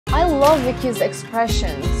love Vicky's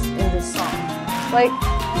expressions in this song. Like,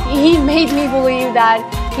 he made me believe that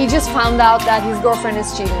he just found out that his girlfriend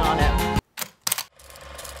is cheating on him.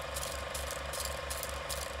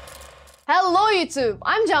 Hello YouTube,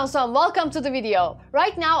 I'm Cansu and welcome to the video.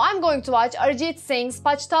 Right now I'm going to watch Arijit Singh's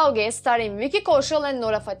Pachtaoge starring Vicky, Kaushal and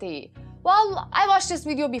Nora Fatehi. Well, I watched this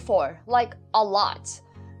video before, like a lot.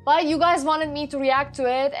 But you guys wanted me to react to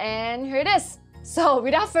it and here it is. So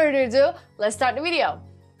without further ado, let's start the video.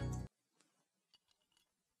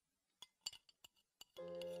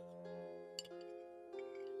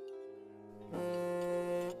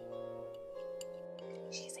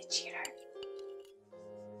 She's a cheater.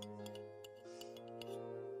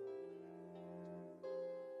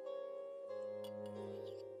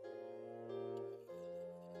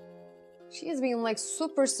 She is being like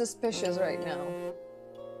super suspicious right now.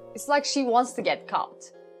 It's like she wants to get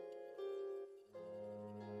caught.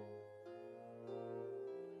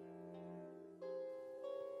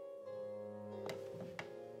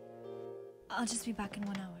 I'll just be back in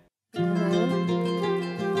 1 hour.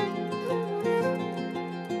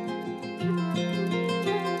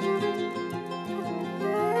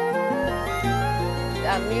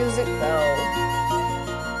 That music though.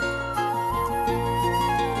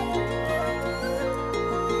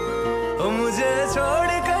 मुझे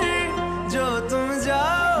छोड़कर जो तुम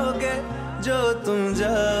जाओगे, जो तुम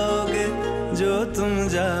जाओगे, जो तुम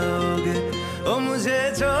जाओगे, ओ मुझे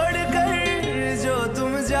छोड़कर जो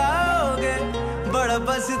तुम जाओगे, बड़ा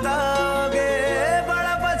पछताओगे,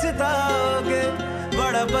 बड़ा पछताओगे,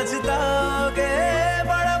 बड़ा पछताओगे,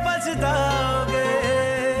 बड़ा पछताओगे।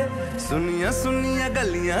 सुनिया सुनिया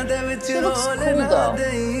गलियां दे विच रोल ना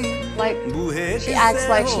देई, बूहे she acts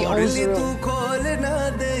like she owns the room. खोल ना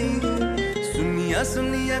देई, सुनिया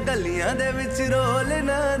सुनिया गलियां दे विच रोल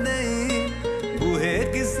ना देई, बूहे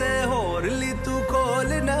किसे होर ली तू खोल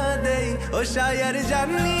ना देई, ओ शायर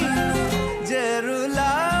जानी जे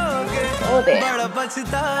रुलाओगे, बड़ा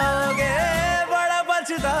पछताओगे, बड़ा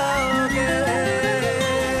पछताओगे।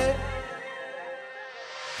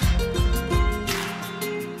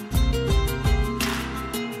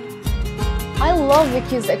 I love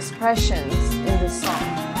Vicky's expressions in this song.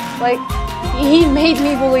 Like, he made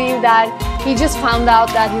me believe that he just found out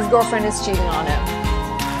that his girlfriend is cheating on him.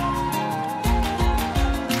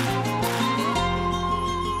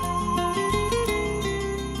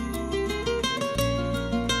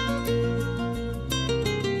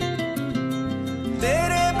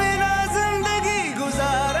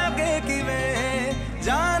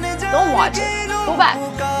 Don't watch it. Go back.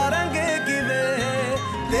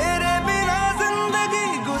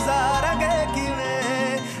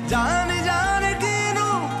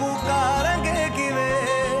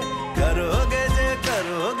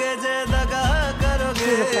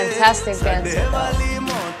 She's a fantastic dancer though.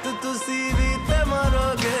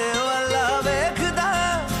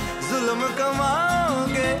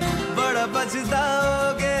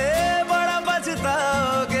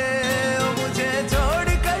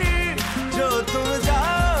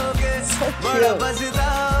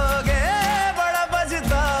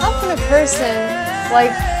 How can a person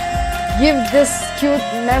like give this cute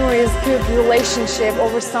memories, cute relationship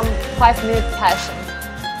over some 5-minute passion?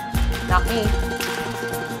 Not me.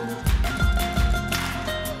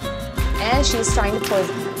 And she's trying to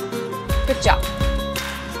poison him. Good job.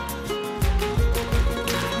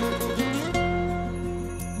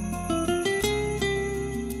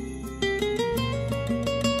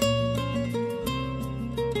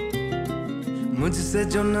 मुझसे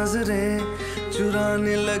जो नजरें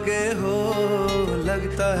चुराने लगे हो,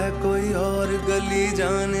 लगता है कोई और गली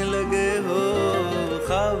जाने लगे हो,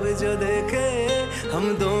 ख्वाब जो देखे हम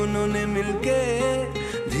दोनों ने मिलके,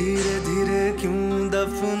 धीरे धीरे क्यों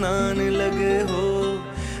दफनाने लगे हो।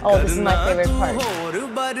 Oh, this is my favorite part. और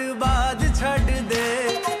बर्बाद छड़ दे,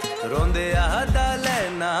 रोंदे आदा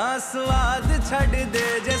लेना स्वाद छड़ दे,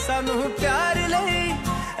 जे सानू प्यार लई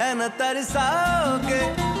ऐना तरसाओगे,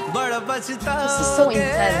 बड़ा पछताओगे,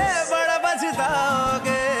 बड़ा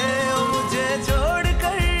पछताओगे। मुझे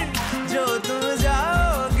छोड़कर जो तुम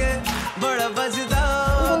जाओगे, बड़ा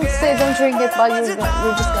पछताओगे। Say don't drink it, but you're just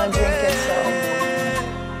gonna drink it, so.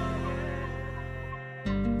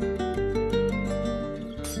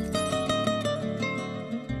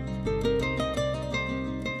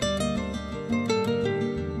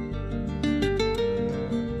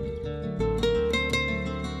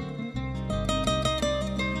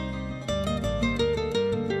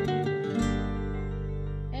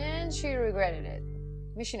 She regretted it.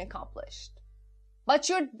 Mission accomplished. But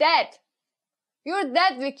you're dead. You're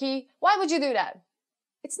dead, Vicky. Why would you do that?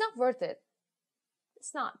 It's not worth it.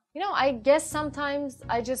 It's not. You know, I guess sometimes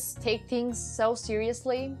I just take things so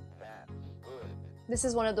seriously. This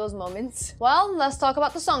is one of those moments. Well, let's talk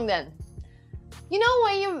about the song then. You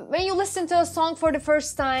know, when you listen to a song for the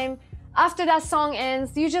first time, after that song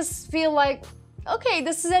ends, you just feel like, okay,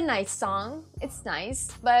 this is a nice song. It's nice,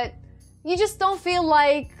 but you just don't feel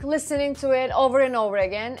like listening to it over and over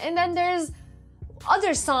again. And then there's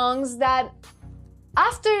other songs that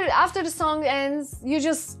after the song ends, you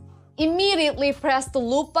just immediately press the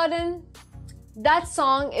loop button. That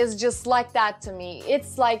song is just like that to me.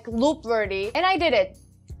 It's like loop worthy, and I did it.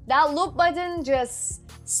 That loop button just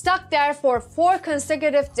stuck there for 4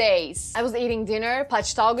 consecutive days. I was eating dinner,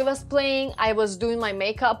 Pachtaoge was playing, I was doing my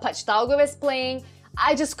makeup, Pachtaoge was playing.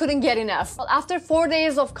 I just couldn't get enough. After 4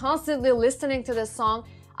 days of constantly listening to this song,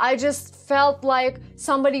 I just felt like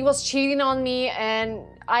somebody was cheating on me, and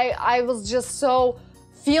I was just so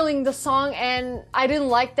feeling the song, and I didn't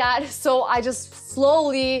like that, so I just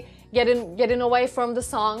slowly getting away from the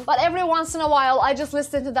song. But every once in a while, I just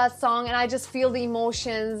listen to that song and I just feel the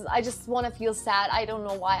emotions. I just want to feel sad. I don't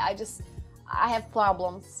know why. I have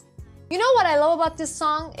problems. You know what I love about this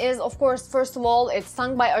song is, of course, first of all, it's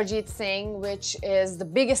sung by Arijit Singh, which is the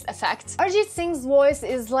biggest effect. Arijit Singh's voice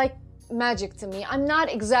is like magic to me. I'm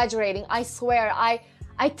not exaggerating, I swear.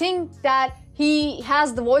 I think that he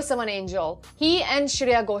has the voice of an angel. He and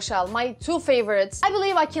Kaushal, my 2 favorites. I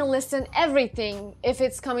believe I can listen everything if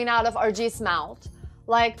it's coming out of Arijit's mouth.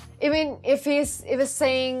 Like, even if he's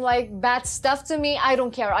saying like bad stuff to me, I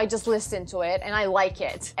don't care. I just listen to it and I like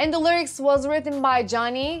it. And the lyrics was written by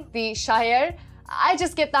Johnny, the Shayer. I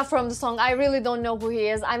just get that from the song. I really don't know who he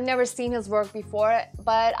is. I've never seen his work before,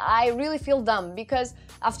 but I really feel dumb because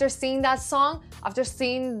after seeing that song, after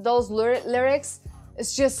seeing those lyrics,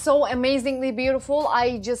 it's just so amazingly beautiful.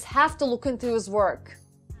 I just have to look into his work.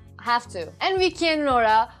 Have to. And Vicky and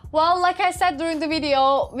Nora, well, like I said during the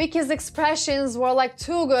video, Vicky's expressions were like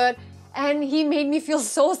too good and he made me feel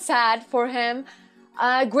so sad for him.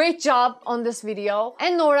 Great job on this video.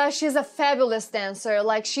 And Nora, she's a fabulous dancer.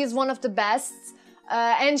 Like, she's one of the best.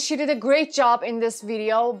 And she did a great job in this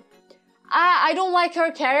video. I don't like her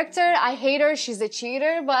character, I hate her, she's a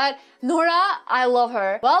cheater, but Nora, I love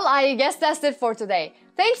her. Well, I guess that's it for today.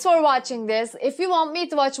 Thanks for watching this. If you want me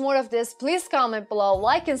to watch more of this, please comment below,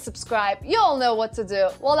 like and subscribe. You all know what to do.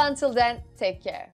 Well, until then, take care.